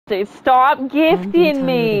Austin, stop I'm gifting getting tired of this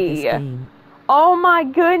me. game. Oh my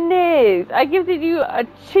goodness. I gifted you a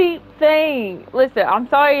cheap thing. Listen, I'm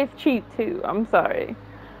sorry it's cheap too. I'm sorry.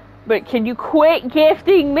 But can you quit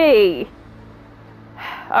gifting me?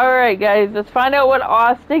 Alright guys, let's find out what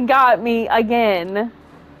Austin got me again.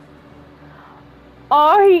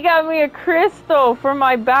 Oh, he got me a crystal for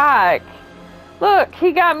my back. Look,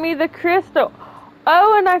 he got me the crystal.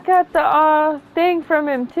 Oh, and I got the thing from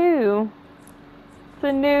him too. It's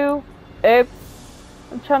a new... Oops.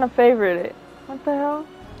 I'm trying to favorite it. What the hell?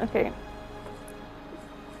 Okay.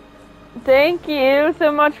 Thank you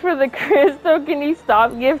so much for the crystal. Can you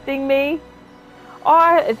stop gifting me? Oh,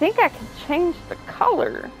 I think I can change the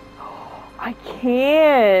color. I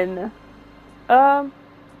can.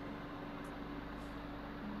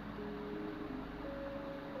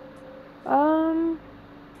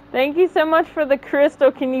 Thank you so much for the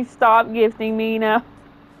crystal. Can you stop gifting me now?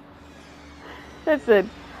 Listen,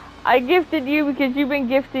 I gifted you because you've been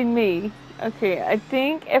gifting me. Okay, I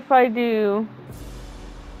think if I do...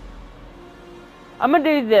 I'm gonna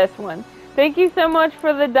do this one. Thank you so much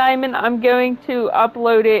for the diamond. I'm going to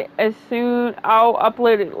upload it as soon... I'll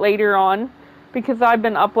upload it later on because I've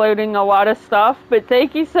been uploading a lot of stuff. But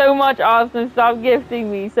thank you so much, Austin. Stop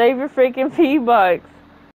gifting me. Save your freaking V-Bucks.